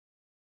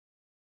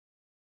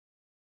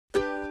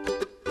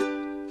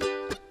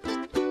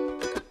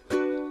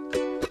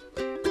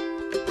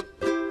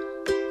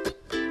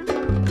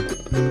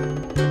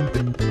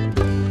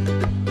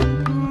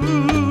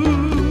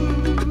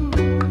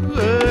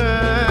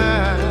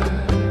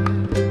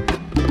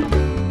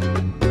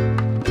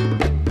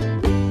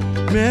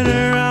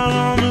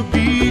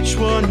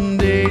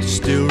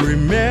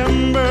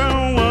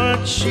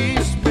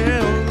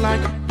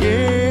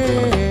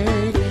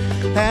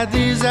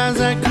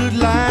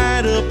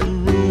light up a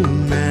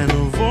room and a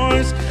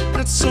voice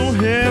that's so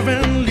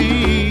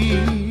heavenly.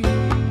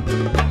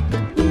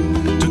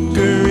 Took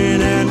her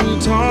in and we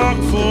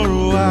talked for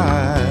a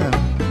while.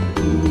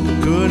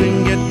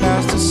 Couldn't get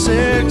past a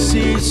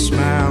sexy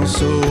smile,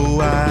 so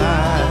I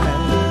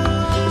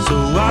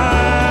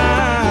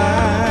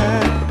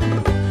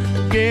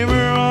gave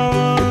her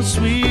all the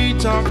sweet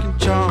talking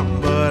charm,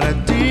 but I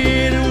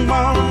didn't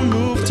want to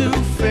move too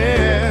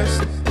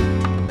fast.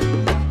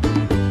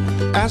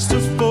 Asked her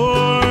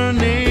for her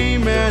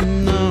name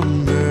and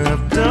number.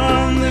 I've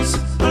done this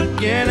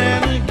again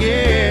and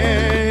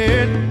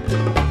again.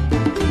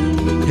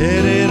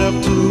 Headed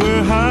up to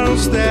her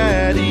house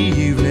that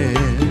evening.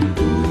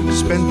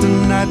 Spent the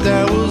night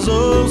that was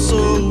oh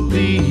so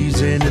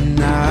pleasing. And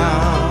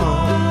now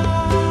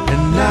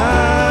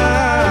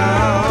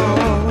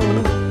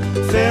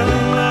fell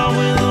in love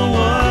with a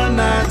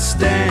one-night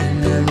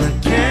stand, and I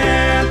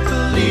can't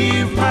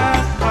believe my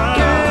heart.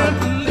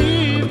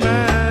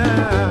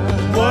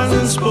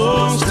 Wasn't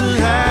supposed to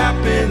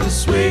happen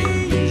this way.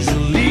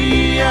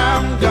 Usually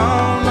I'm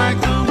gone like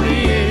the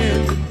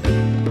wind,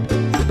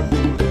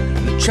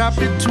 trapped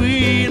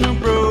between a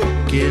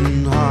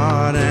broken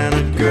heart and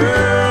a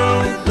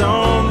girl who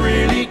don't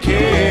really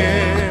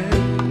care.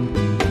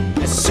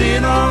 I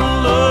sit all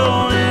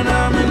alone and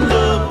I'm in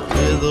love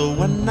with a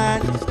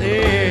one-night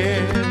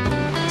stand.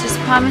 Just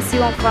promise you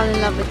won't fall in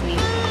love with me.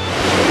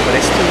 But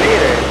it's too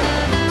late.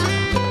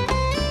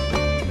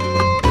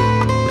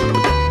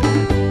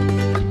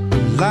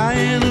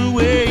 Lying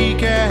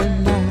awake at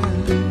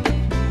night,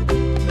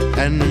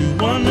 and I'm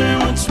wondering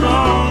what's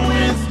wrong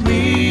with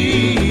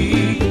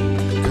me,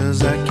 'cause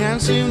I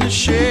can't seem to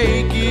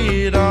shake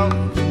it off.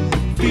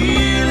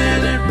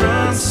 Feeling it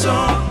runs so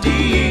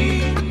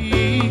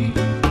deep.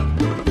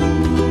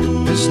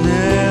 It's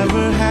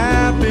never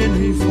happened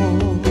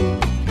before.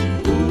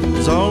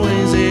 Was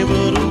always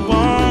able to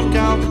walk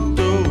out the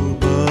door,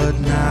 but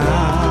now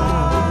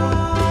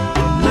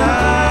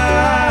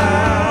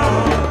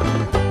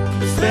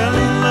fell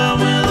in love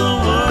with a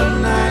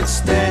one-night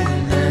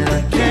stand, and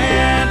I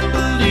can't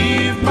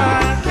believe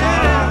my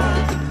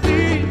heart.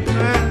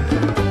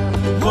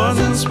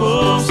 Wasn't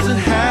supposed to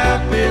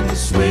happen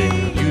this way.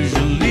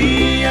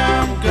 Usually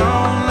I'm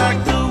gone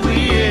like the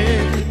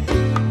wind,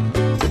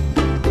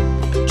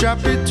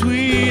 trapped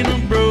between a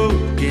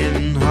broken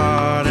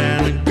heart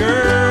and a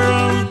girl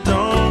who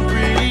don't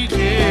really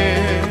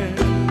care.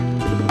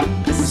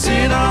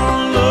 Sit all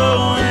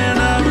alone and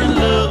I'm in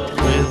love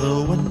with a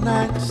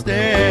one-night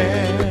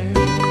stand.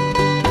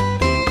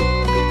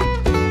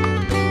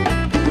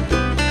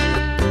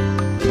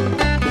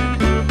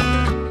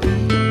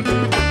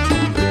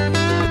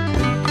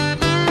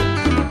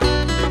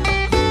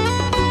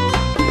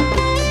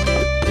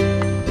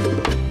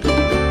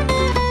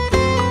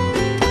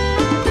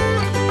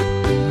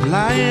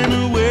 Lying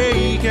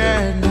awake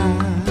at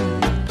night,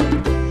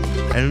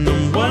 and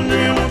I'm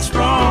wondering what's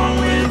wrong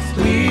with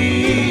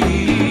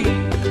me,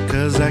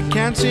 'cause I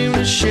can't seem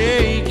to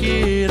shake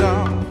it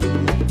off.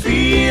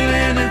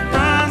 Feeling it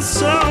runs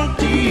so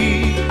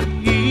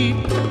deep.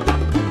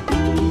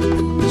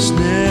 It's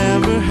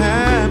never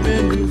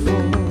happened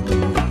before.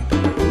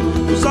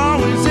 Was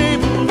always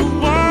able to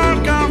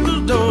walk out the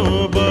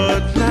door,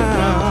 but now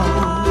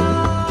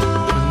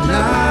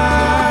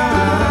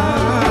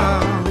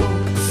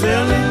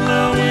fell in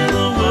love with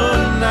a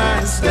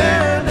one-night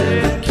stand,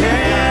 and I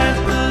can't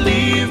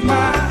believe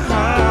my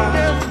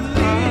heart.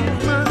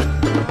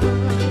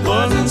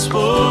 Wasn't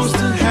supposed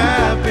to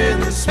happen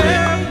this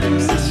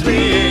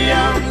way.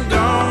 I'm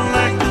gone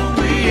like the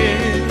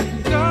wind,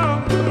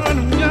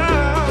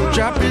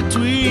 trapped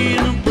between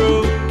a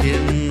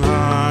broken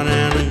heart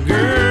and a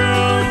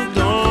girl who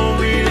don't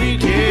really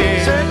care.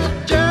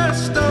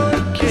 Just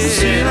don't care.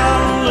 Sit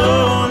all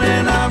alone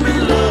and I'm in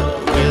love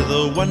with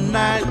a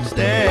one-night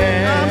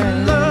stand. I'm in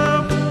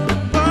love with a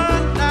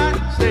one-night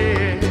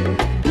stand.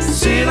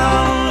 Sit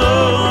all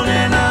alone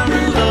and I'm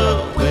in love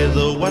with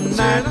a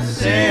one-night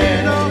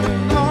stand.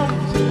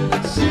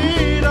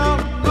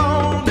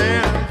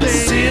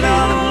 Sit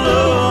all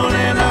alone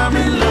and I'm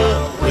in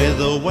love with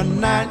a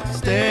one-night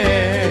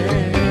stand.